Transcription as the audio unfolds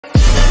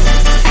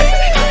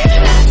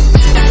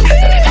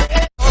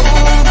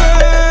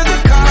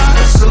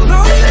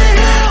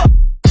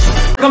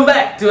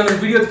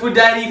video with food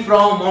diary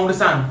from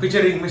Mom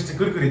featuring Mr.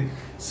 Kurkuri.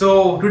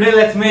 So today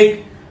let's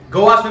make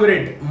Goa's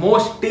favorite,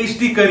 most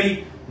tasty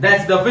curry.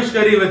 That's the fish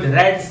curry with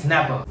red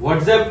snapper.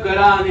 What's up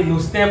kara ani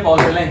nuste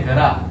pausalain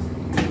kara.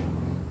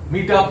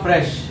 Meat up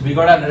fresh. We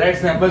got our red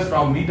snappers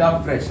from Meat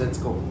Up Fresh. Let's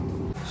go.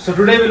 So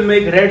today we'll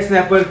make red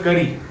snapper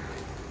curry.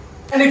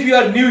 And if you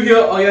are new here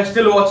or you're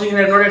still watching and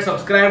have not yet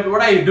subscribed,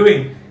 what are you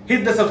doing?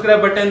 Hit the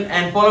subscribe button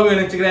and follow me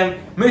on Instagram,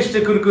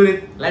 Mr.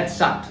 Kurkuri. Let's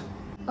start.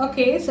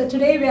 Okay, so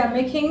today we are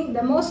making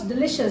the most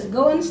delicious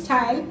Goan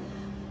style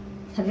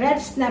red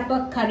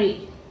snapper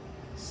curry.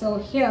 So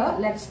here,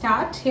 let's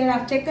start. Here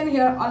I've taken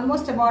here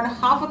almost about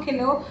half a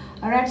kilo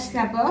red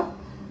snapper,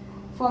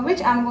 for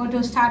which I'm going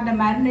to start the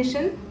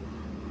marination.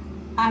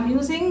 I'm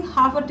using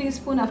half a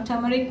teaspoon of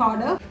turmeric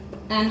powder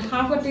and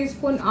half a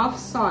teaspoon of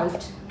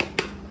salt.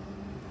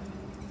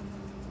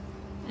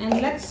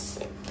 And let's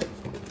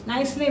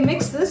nicely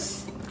mix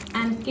this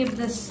and keep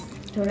this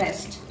to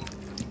rest.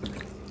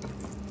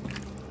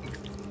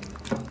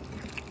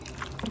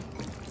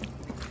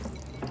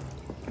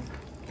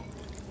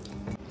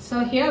 So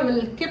here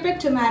we'll keep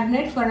it to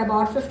marinate for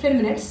about 15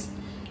 minutes.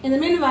 In the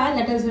meanwhile,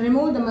 let us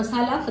remove the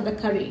masala for the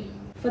curry.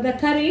 For the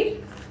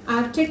curry,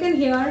 I've taken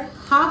here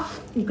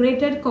half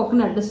grated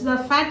coconut. This is a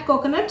fat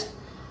coconut.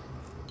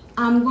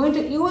 I'm going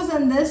to use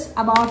in this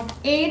about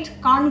 8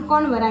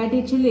 cancon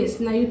variety chillies.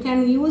 Now you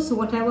can use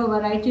whatever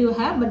variety you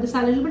have, but this is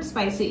a little bit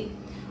spicy.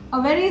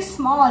 A very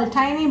small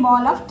tiny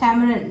ball of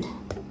tamarind.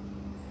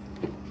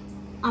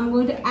 I'm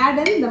going to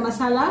add in the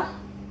masala.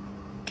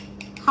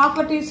 Half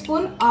a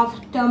teaspoon of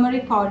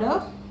turmeric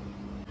powder,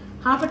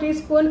 half a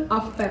teaspoon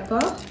of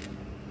pepper,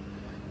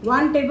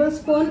 1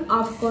 tablespoon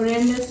of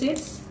coriander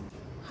seeds,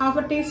 half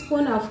a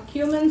teaspoon of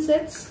cumin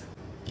seeds,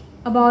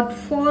 about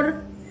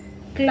 4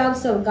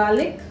 cloves of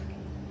garlic,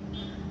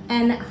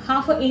 and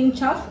half an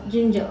inch of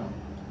ginger.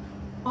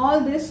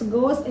 All this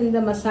goes in the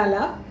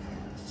masala,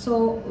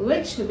 so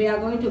which we are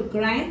going to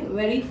grind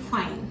very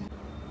fine.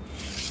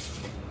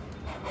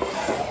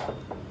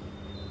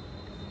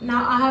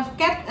 Now I have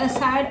kept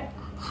aside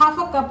half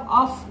a cup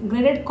of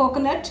grated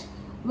coconut,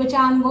 which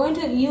I am going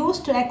to use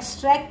to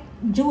extract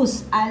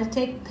juice. I'll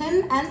take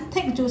thin and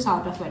thick juice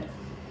out of it.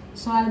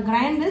 So I'll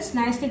grind this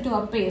nicely to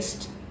a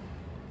paste.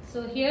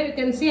 So here you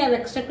can see I've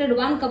extracted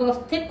 1 cup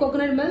of thick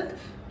coconut milk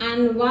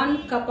and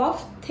 1 cup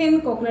of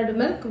thin coconut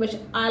milk, which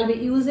I'll be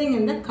using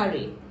in the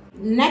curry.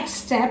 Next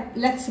step,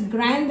 let's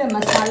grind the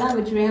masala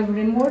which we have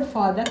removed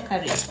for the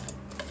curry,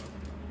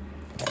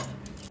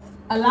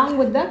 along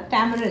with the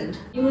tamarind.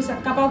 Use a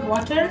cup of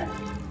water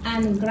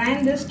and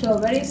grind this to a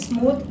very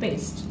smooth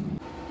paste.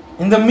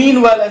 In the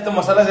meanwhile, as the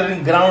masalas are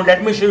in ground,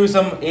 let me show you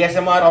some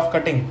ASMR of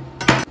cutting.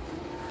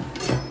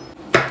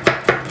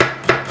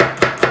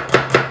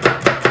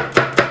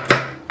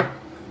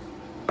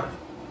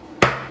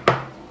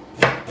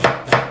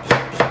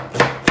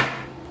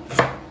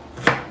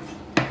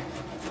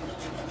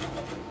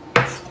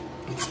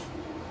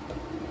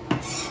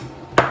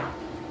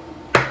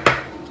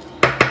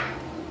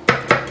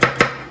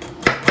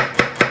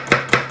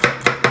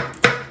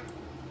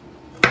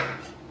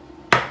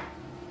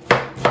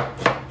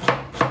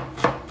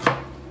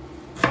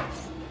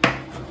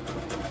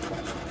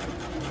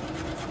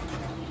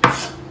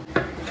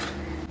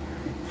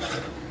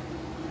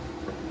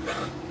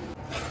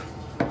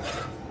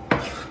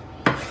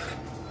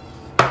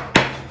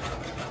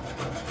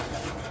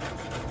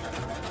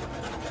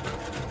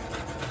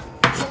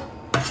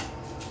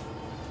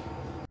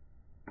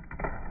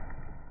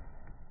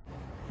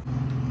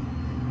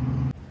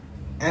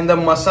 And the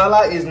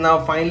masala is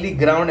now finely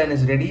ground and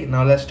is ready.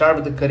 Now let's start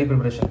with the curry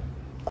preparation.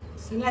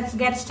 So let's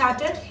get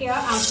started. Here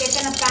I've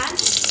taken a pan,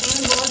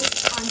 in goes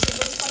 1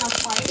 tablespoon of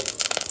oil.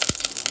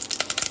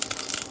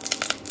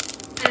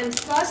 And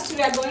first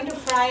we are going to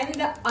fry in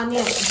the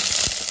onion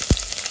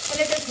till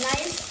it is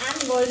nice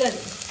and golden.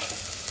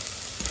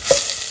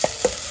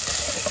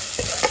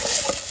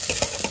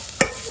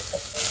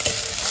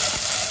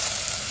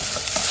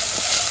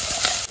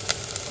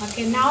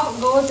 Okay, now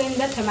goes in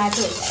the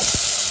tomatoes.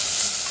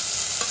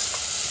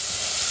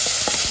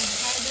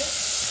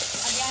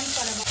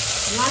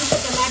 Once the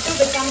tomato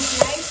becomes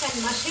nice and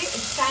mushy,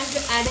 it's time to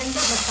add in the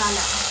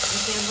masala.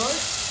 Okay, goes.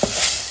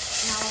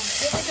 Now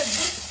give it a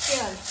good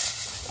stir.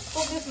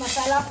 Cook this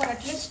masala for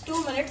at least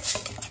 2 minutes,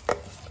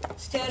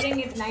 stirring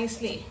it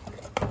nicely.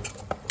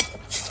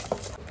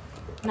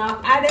 Now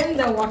add in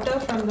the water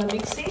from the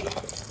mixie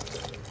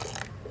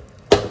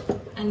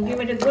and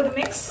give it a good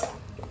mix.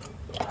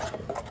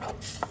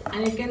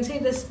 And you can see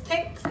this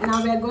thick.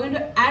 Now we are going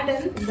to add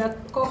in the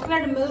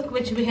coconut milk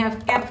which we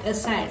have kept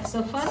aside.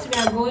 So first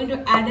we are going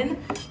to add in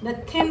the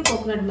thin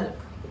coconut milk.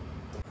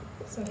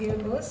 So here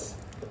goes.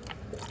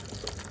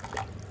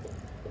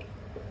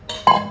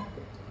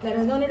 There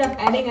is no need of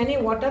adding any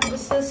water.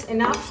 This is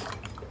enough,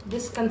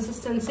 this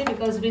consistency,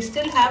 because we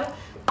still have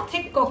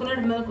thick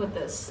coconut milk with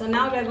this. So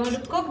now we are going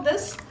to cook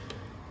this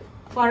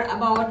for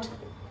about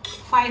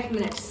 5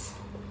 minutes.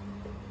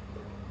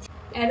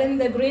 Add in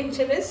the green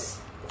chilies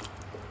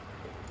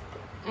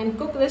and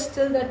cook this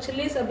till the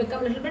chilies have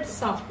become a little bit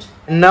soft.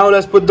 Now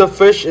let's put the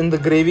fish in the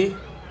gravy.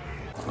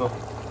 Go.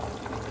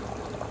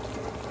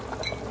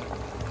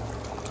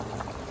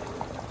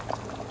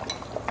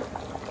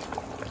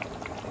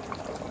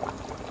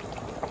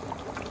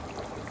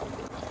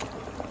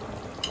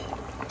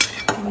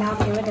 Now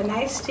give it a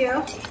nice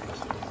stir.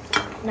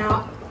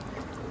 Now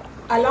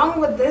along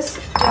with this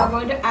we are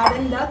going to add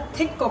in the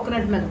thick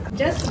coconut milk.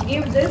 Just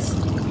give this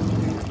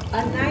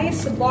a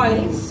nice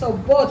boil so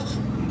both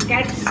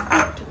gets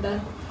cooked,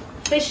 the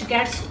fish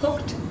gets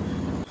cooked.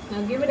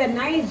 Now give it a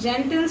nice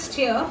gentle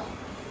stir,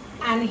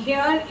 and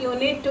here you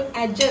need to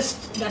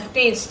adjust the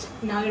taste.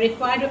 Now you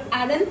require to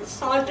add in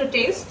salt to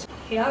taste.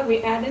 Here we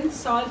add in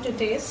salt to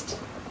taste.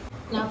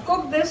 Now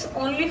cook this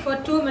only for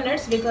 2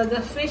 minutes because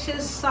the fish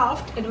is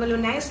soft. It will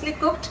be nicely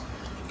cooked.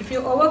 If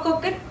you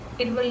overcook it,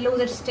 it will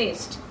lose its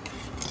taste.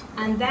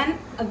 And then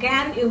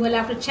again you will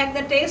have to check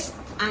the taste,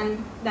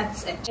 and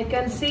that's it. You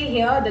can see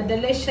here the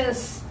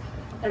delicious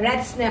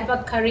red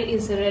snapper curry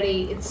is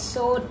ready. It's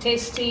so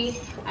tasty.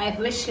 I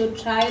wish you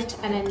try it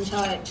and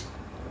enjoy it.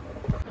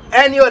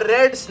 And your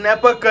red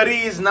snapper curry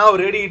is now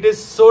ready. It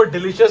is so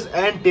delicious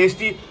and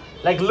tasty.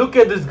 Like, look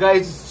at this,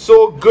 guys. It's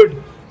so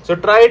good. So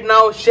try it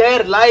now.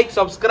 Share, like,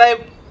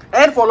 subscribe,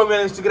 and follow me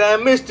on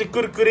Instagram, Mr.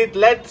 Kurkurit.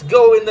 Let's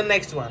go in the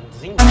next one.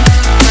 Zing.